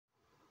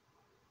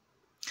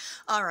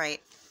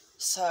Alright,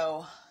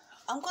 so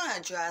I'm gonna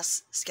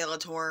address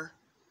Skeletor,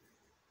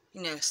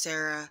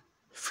 Sara,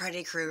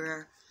 Freddy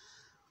Krueger.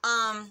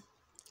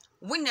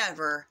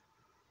 Whenever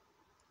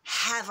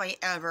have I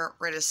ever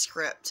read a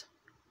script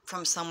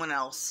from someone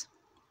else?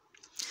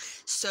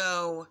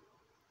 So,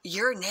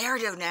 your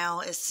narrative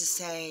now is to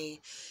say,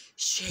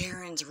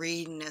 Sharon's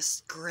reading a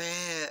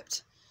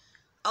script.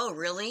 Oh,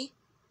 really?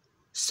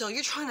 So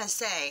you're trying to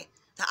say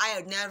that I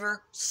have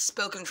never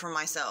spoken for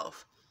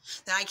myself,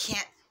 that I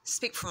can't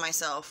speak for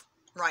myself,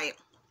 right?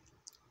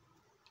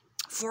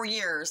 For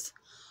years,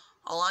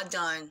 all I've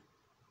done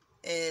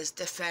is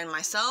defend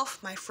myself,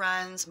 my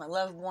friends, my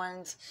loved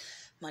ones,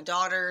 my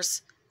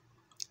daughters.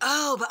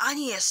 Oh, but I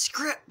need a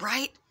script,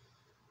 right?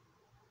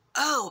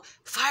 Oh,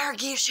 Fire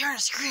gave Sharon a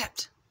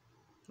script.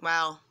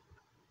 Wow.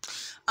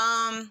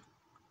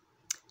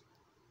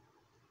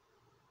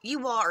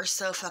 You all are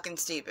so fucking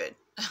stupid.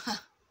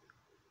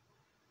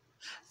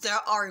 There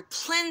are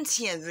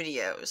plenty of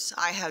videos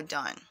I have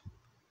done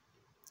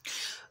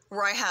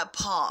where I have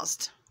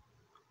paused.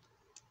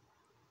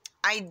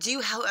 I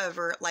do,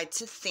 however, like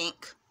to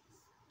think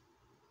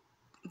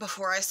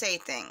before I say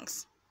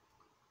things.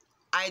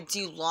 I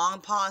do long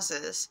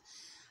pauses.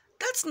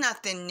 That's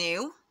nothing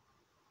new.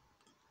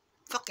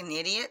 Fucking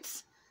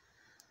idiots.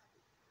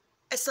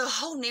 It's the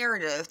whole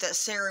narrative that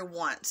Sara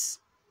wants.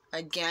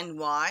 Again,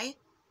 why?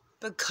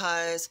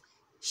 Because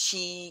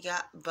she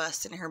got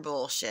busted in her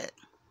bullshit.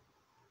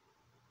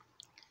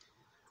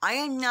 I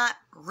am not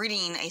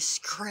reading a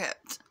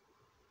script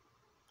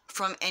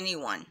from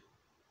anyone.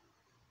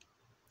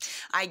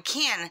 I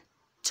can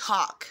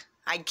talk.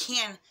 I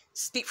can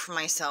speak for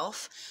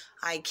myself.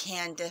 I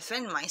can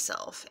defend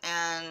myself.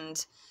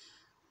 And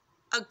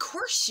of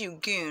course you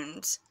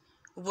goons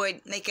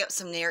would make up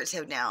some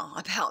narrative now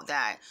about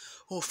that.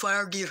 Well,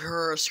 Fire gave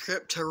her a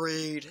script to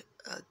read.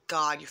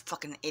 God, you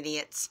fucking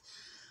idiots.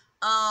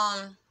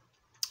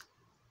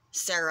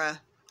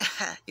 Sara,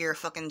 you're a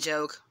fucking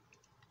joke.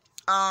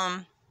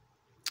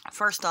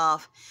 First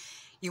off,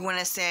 you want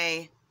to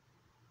say,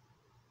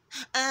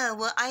 oh,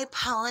 well, I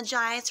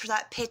apologize for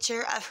that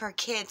picture of her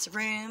kid's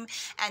room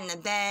and the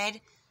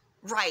bed.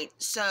 Right,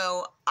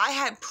 so I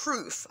had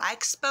proof. I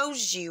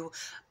exposed you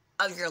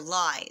of your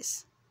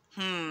lies.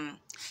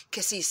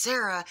 Because see,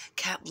 Sara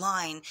kept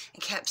lying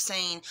and kept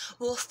saying,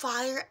 well,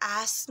 Fire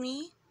asked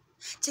me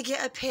to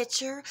get a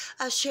picture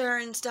of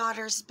Sharon's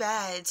daughter's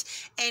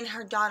beds in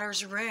her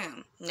daughter's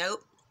room.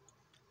 Nope.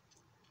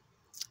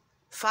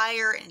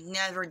 Fire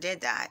never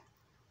did that.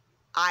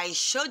 I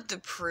showed the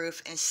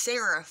proof and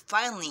Sara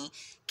finally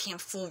came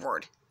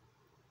forward.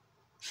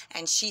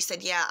 And she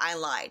said, yeah, I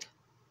lied.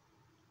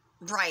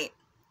 Right.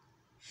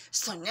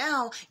 So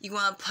now you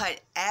want to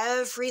put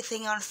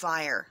everything on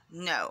Fire.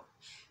 No.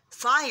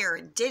 Fire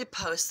did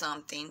post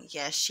something.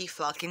 Yes, she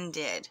fucking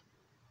did.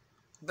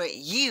 But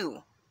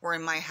you were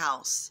in my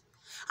house.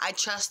 I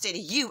trusted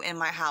you in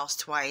my house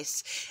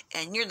twice.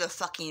 And you're the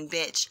fucking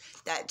bitch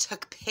that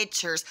took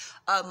pictures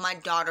of my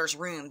daughter's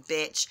room,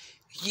 bitch.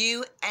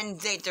 You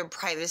invade their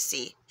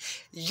privacy.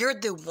 You're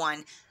the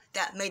one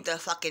that made the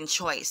fucking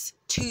choice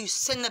to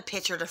send the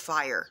picture to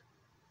Fire.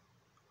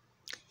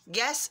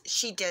 Yes,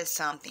 she did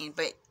something,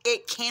 but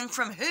it came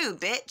from who,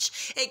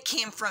 bitch? It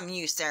came from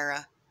you,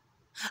 Sara.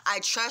 I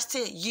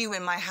trusted you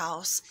in my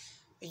house.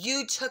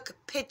 You took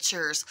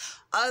pictures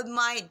of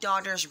my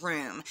daughter's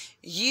room.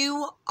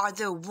 You are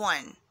the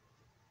one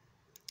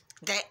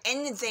that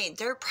invaded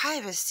their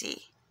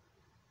privacy.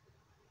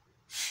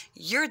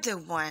 You're the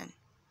one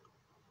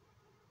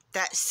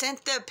that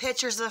sent the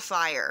pictures of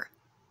Fire.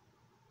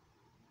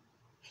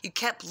 You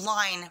kept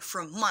lying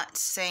for months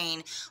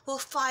saying, well,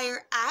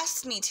 Fire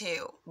asked me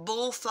to.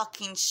 Bull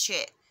fucking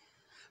shit.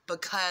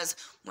 Because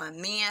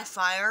when me and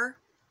Fire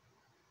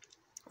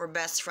were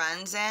best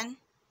friends then,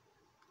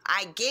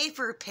 I gave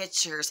her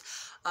pictures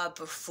of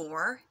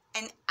before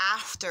and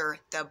after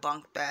the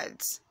bunk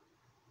beds.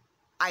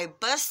 I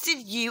busted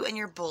you and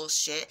your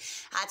bullshit.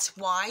 That's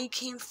why you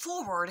came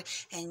forward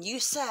and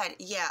you said,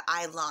 yeah,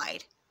 I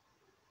lied.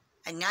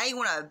 And now you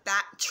want to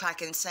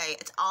backtrack and say,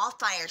 it's all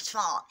Fire's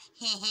fault.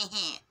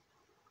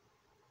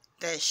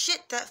 The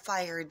shit that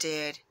Fire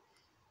did,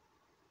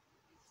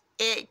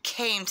 it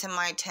came to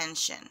my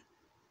attention.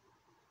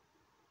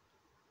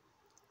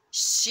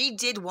 She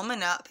did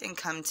woman up and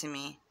come to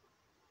me.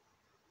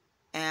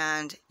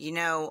 And,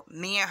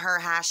 me and her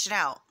hashed it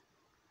out.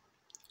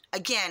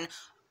 Again,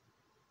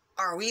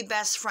 are we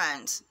best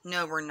friends?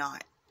 No, we're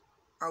not.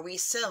 Are we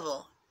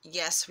civil?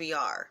 Yes, we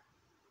are.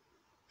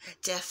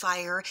 Did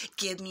Fire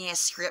give me a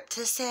script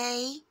to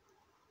say?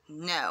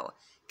 No,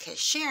 because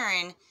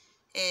Sharon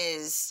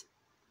is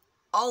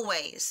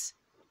always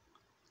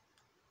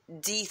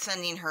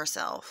defending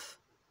herself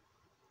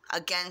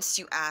against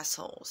you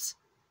assholes.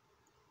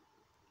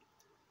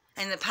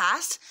 In the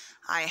past,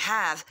 I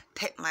have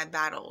picked my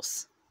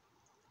battles.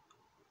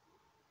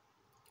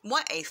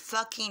 What a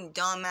fucking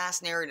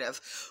dumbass narrative.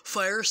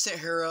 Fire sent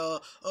her a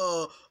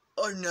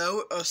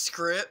note, a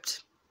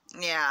script.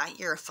 Yeah,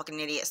 you're a fucking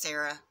idiot,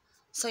 Sara.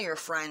 So you're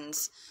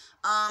friends.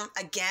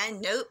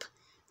 Again, nope.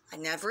 I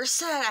never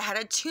said I had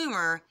a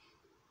tumor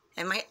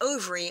and my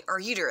ovary or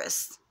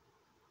uterus.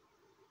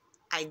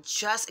 I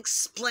just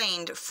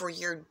explained for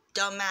your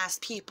dumbass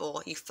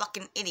people, you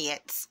fucking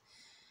idiots.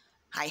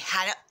 I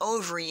had an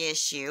ovary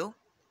issue.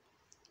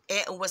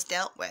 It was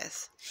dealt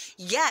with.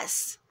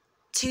 Yes,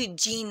 to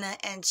Gina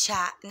and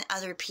chat and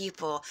other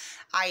people,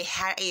 I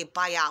had a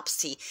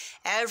biopsy.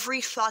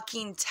 Every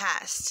fucking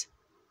test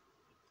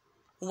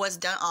was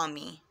done on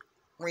me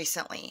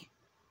recently.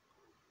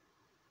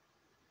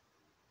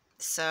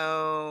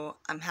 So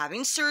I'm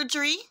having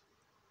surgery,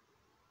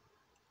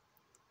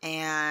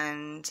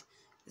 and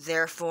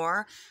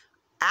therefore,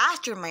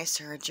 after my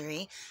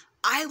surgery,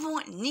 I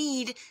won't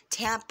need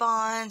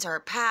tampons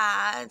or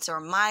pads or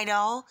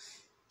Midol,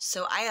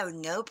 so I have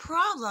no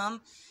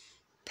problem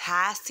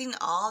passing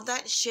all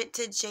that shit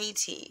to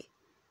JT.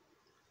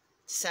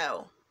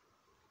 So,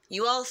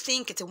 you all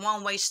think it's a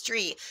one-way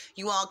street.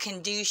 You all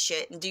can do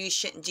shit and do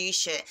shit and do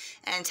shit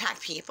and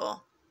attack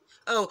people.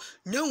 Oh,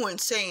 no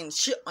one's saying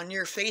shit on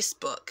your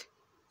Facebook.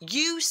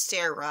 You,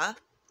 Sarah,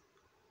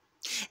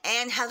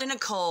 and Heather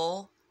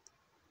Nicole,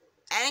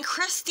 and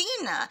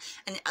Christina,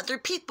 and other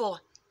people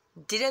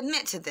did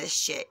admit to this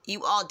shit.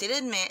 You all did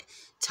admit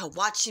to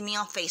watching me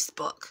on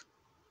Facebook.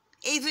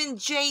 Even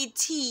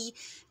JT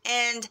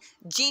and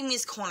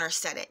Jamie's Corner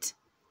said it.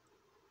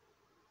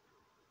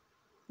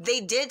 They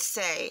did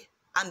say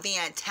I'm being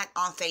attacked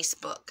on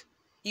Facebook.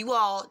 You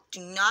all do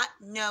not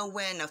know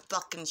when to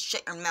fucking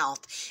shut your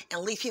mouth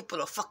and leave people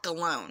the fuck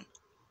alone.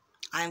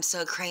 I'm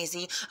so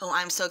crazy. Oh,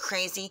 I'm so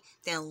crazy.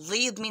 Then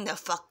leave me the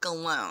fuck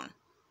alone.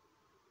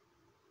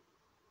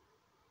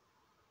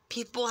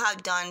 People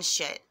have done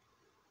shit.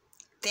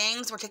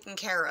 Things were taken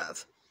care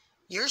of.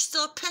 You're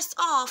still pissed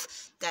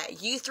off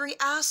that you three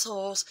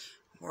assholes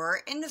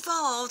were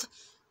involved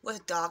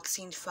with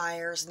doxing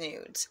Fire's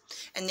nudes.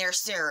 And there's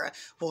Sarah.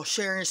 Well,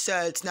 Sharon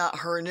said it's not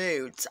her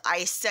nudes.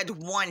 I said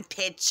one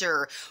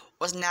picture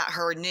was not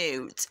her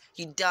nudes.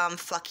 You dumb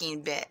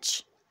fucking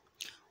bitch.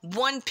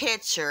 One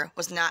picture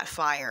was not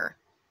Fire.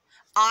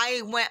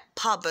 I went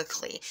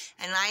publicly,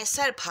 and I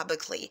said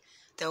publicly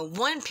that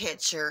one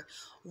picture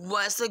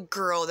was the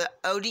girl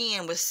that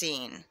ODN was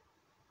seeing.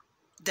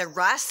 The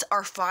rest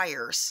are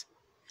Fire's.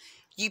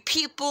 You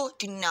people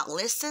do not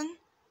listen.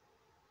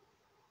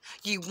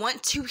 You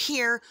want to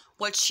hear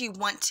what you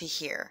want to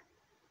hear.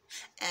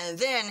 And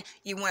then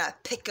you want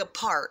to pick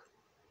apart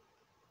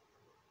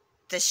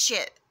the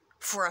shit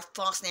for a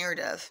false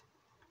narrative.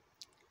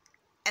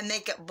 And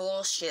make it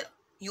bullshit.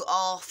 You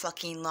all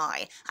fucking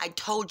lie. I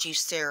told you,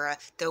 Sarah,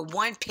 the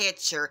one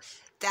picture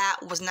that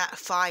was not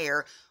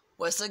Fire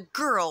was a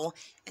girl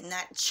in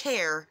that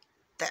chair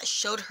that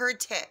showed her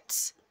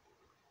tits.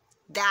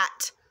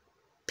 That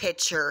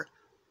picture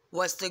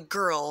was the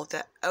girl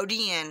that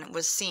ODN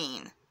was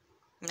seeing,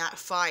 not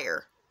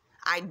Fire.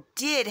 I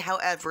did,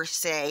 however,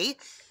 say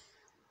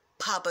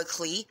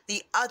publicly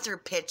the other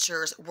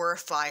pictures were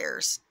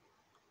Fire's.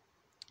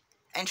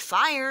 And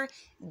Fire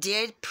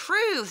did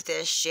prove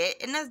this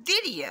shit in a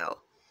video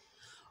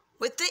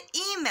with the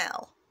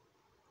email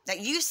that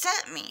you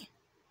sent me.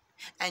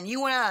 And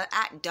you want to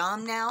act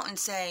dumb now and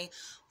say,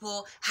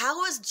 well, how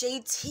was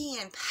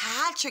JT and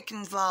Patrick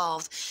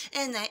involved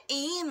in the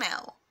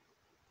email?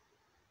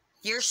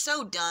 You're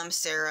so dumb,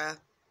 Sarah.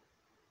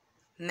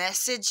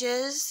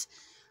 Messages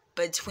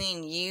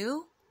between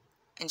you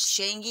and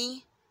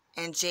Shangy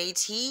and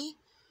JT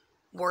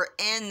were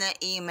in the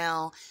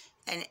email,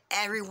 and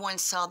everyone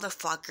saw the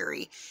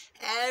fuckery.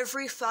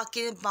 Every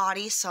fucking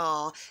body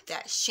saw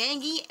that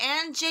Shangy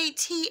and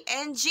JT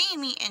and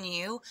Jamie and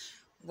you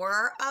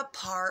were a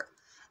part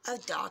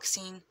of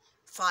doxing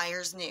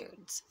Fire's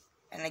nudes.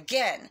 And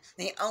again,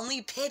 the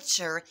only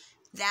picture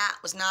that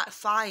was not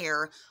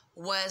Fire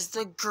was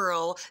the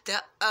girl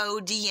that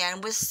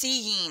ODN was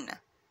seeing.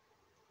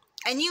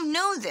 And you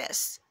know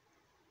this.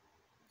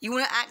 You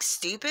want to act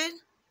stupid?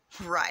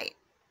 Right.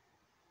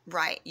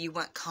 Right, you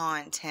want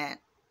content.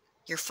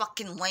 You're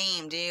fucking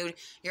lame, dude.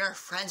 Your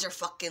friends are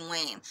fucking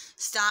lame.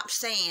 Stop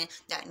saying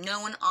that no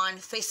one on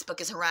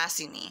Facebook is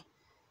harassing me.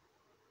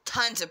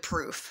 Tons of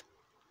proof.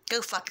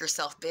 Go fuck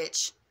yourself,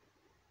 bitch.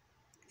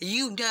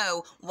 You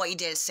know what you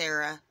did,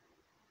 Sarah.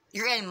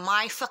 You're in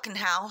my fucking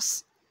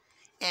house,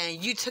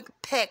 and you took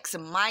pics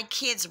of my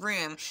kid's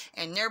room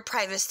and their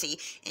privacy,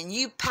 and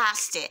you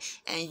passed it,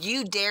 and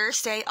you dare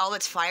say all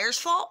it's Fire's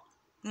fault?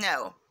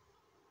 No.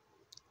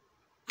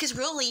 Because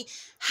really,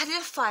 how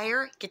did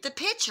Fire get the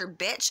picture,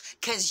 bitch?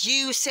 Because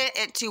you sent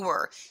it to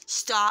her.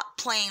 Stop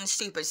playing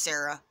stupid,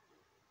 Sarah.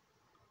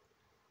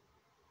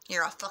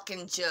 You're a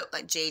fucking joke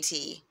like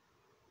JT.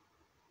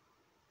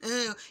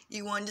 Oh,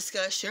 you want to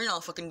discuss Sharon all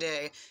fucking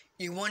day.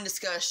 You want to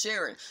discuss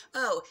Sharon.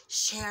 Oh,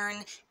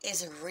 Sharon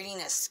is reading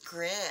a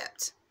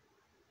script.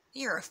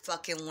 You're a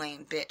fucking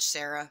lame bitch,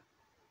 Sarah.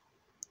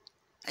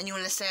 And you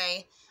want to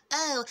say,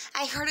 oh,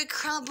 I heard a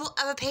crumble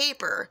of a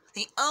paper.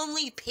 The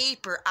only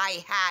paper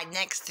I had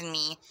next to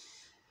me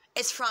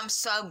is from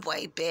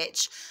Subway,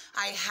 bitch.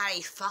 I had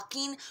a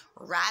fucking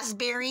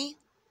raspberry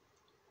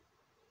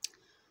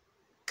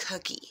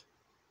cookie.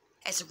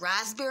 It's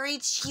raspberry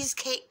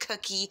cheesecake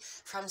cookie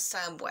from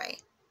Subway.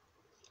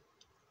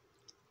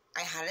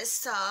 I had a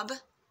sub.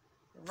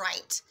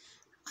 Right.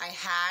 I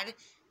had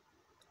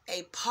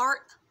a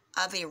part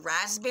of a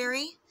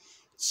raspberry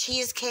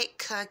cheesecake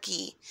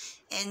cookie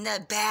in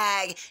the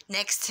bag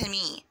next to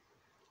me.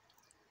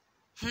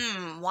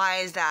 Why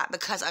is that?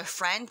 Because a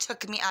friend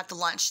took me out to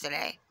lunch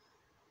today.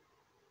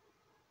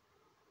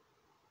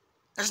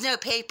 There's no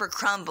paper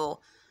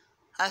crumble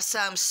of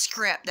some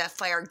script that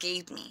Fire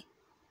gave me.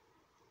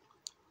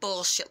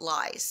 Bullshit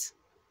lies.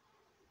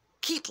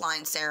 Keep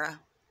lying, Sarah.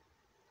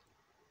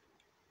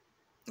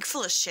 You're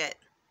full of shit.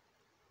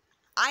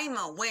 I am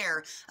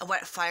aware of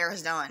what Fire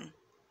has done.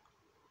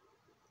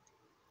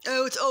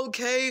 Oh, it's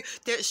okay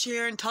that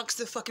Sharon talks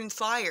to fucking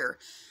Fire.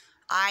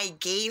 I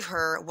gave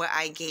her what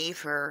I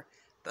gave her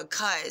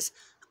because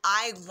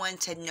I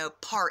wanted no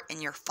part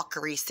in your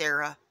fuckery,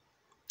 Sarah.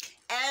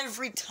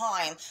 Every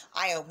time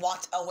I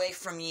walked away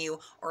from you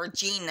or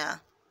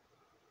Gina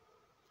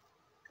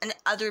and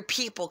other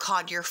people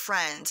called your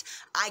friends,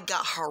 I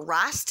got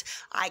harassed,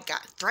 I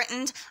got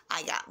threatened,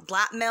 I got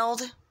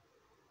blackmailed,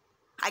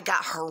 I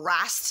got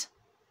harassed,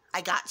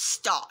 I got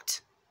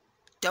stalked.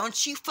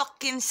 Don't you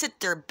fucking sit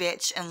there,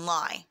 bitch, and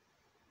lie.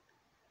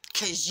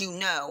 'Cause you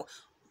know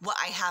what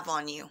I have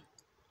on you.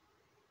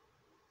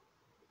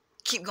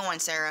 Keep going,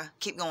 Sarah.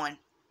 Keep going.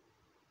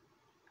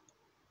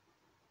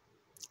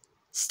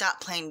 Stop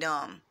playing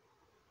dumb.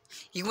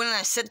 You want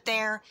to sit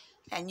there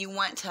and you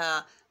want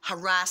to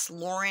harass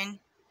Lauren?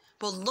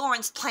 Well,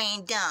 Lauren's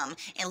playing dumb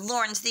and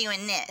Lauren's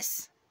doing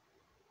this.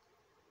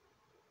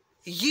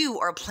 You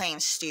are playing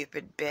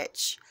stupid,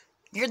 bitch.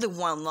 You're the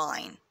one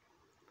lying.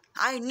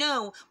 I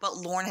know what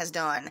Lauren has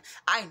done.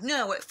 I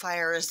know what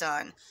Fire has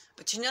done.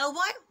 But you know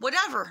what?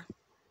 Whatever.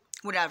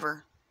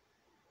 Whatever.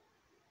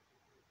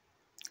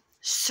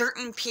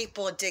 Certain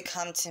people did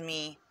come to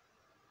me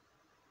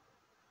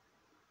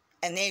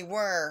and they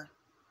were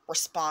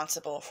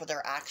responsible for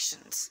their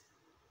actions.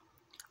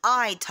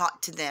 I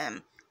talked to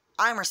them.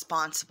 I'm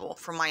responsible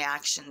for my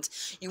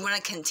actions. You want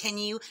to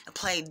continue and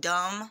play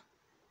dumb?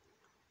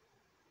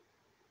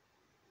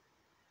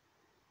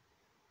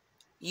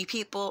 You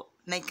people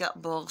make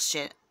up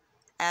bullshit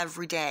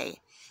every day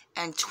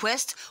and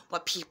twist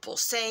what people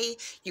say.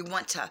 You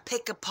want to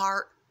pick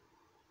apart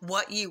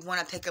what you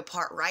want to pick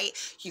apart, right?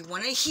 You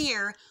want to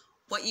hear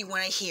what you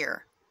want to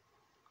hear.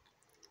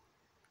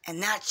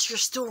 And that's your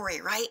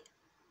story, right?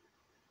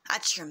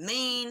 That's your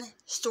main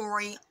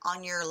story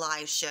on your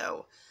live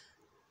show.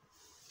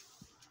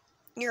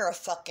 You're a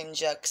fucking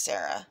joke,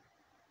 Sarah.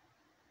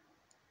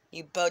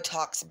 You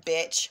Botox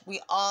bitch.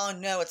 We all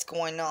know what's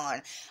going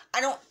on.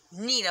 I don't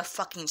need a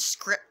fucking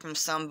script from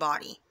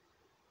somebody.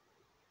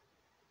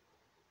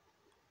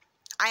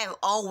 I have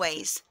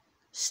always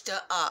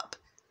stood up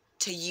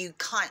to you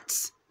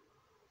cunts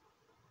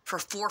for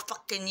 4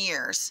 fucking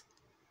years.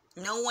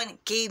 No one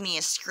gave me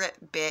a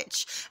script,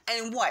 bitch.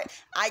 And what?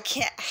 I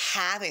can't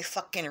have a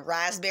fucking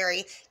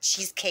raspberry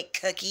cheesecake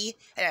cookie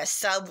in a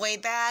Subway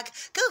bag?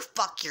 Go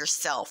fuck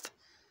yourself.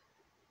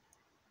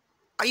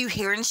 Are you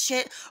hearing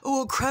shit?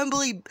 Oh, a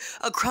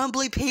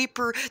crumbly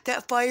paper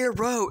that Fire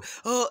wrote.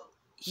 Oh,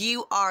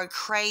 you are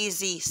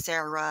crazy,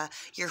 Sarah.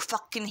 You're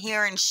fucking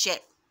hearing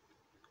shit.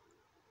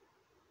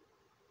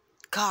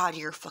 God,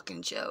 you're a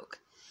fucking joke.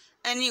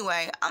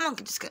 Anyway, I'm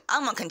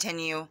gonna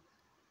continue.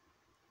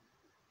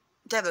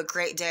 Have a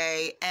great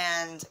day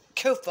and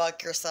go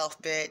fuck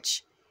yourself,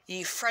 bitch.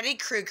 You Freddy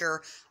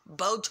Krueger,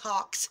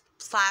 Botox,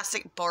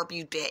 plastic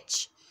Barbie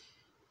bitch.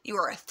 You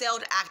are a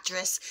failed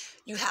actress.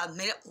 You have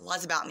made up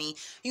lies about me.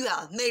 You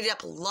have made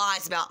up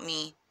lies about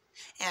me.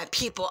 And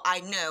people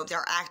I know,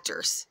 they're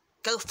actors.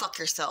 Go fuck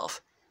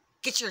yourself.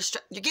 Get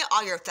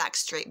all your facts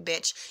straight,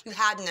 bitch. You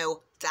had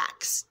no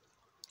facts.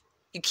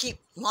 You keep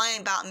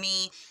lying about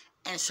me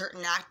and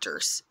certain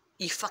actors.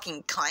 You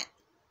fucking cunt.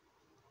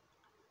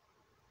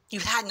 You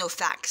had no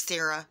facts,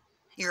 Sarah.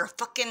 You're a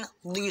fucking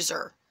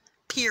loser.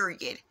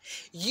 Period.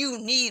 You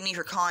need me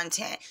for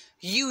content.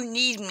 You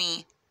need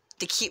me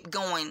to keep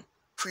going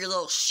for your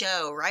little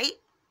show, right?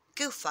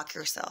 Go fuck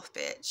yourself,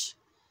 bitch.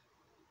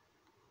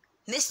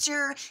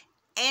 Mr.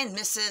 and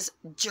Mrs.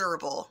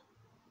 Gerbil.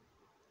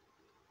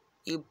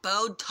 You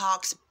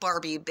Botox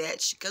Barbie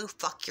bitch. Go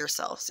fuck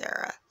yourself,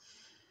 Sarah.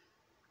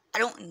 I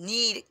don't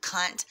need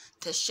cunt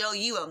to show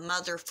you a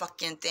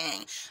motherfucking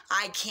thing.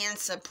 I can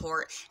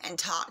support and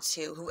talk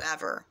to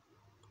whoever.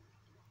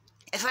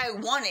 If I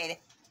wanted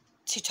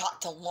to talk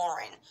to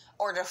Lauren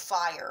or to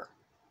Fire,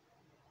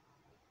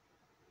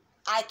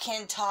 I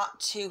can talk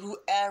to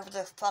whoever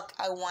the fuck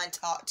I want to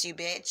talk to,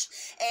 bitch.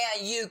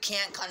 And you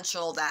can't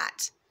control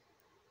that.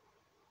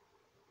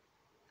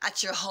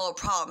 That's your whole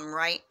problem,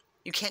 right?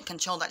 You can't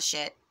control that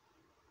shit.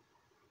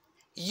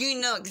 You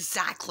know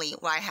exactly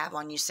what I have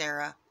on you,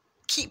 Sarah.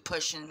 Keep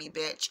pushing me,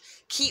 bitch.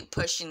 Keep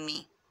pushing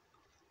me.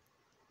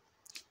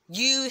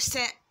 You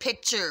sent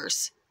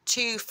pictures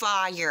to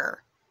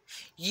Fire.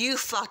 You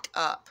fucked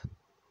up.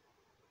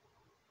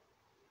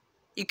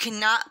 You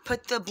cannot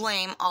put the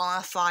blame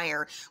on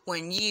Fire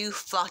when you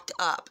fucked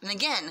up. And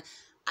again,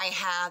 I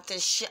have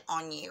this shit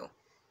on you.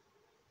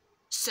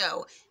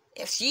 So,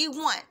 if you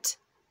want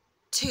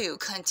to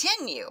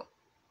continue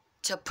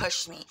to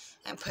push me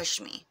and push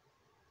me.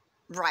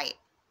 Right.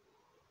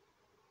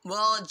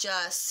 We'll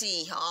just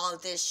see how all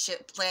of this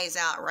shit plays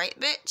out, right,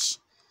 bitch?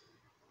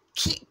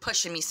 Keep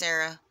pushing me,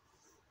 Sara.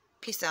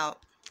 Peace out.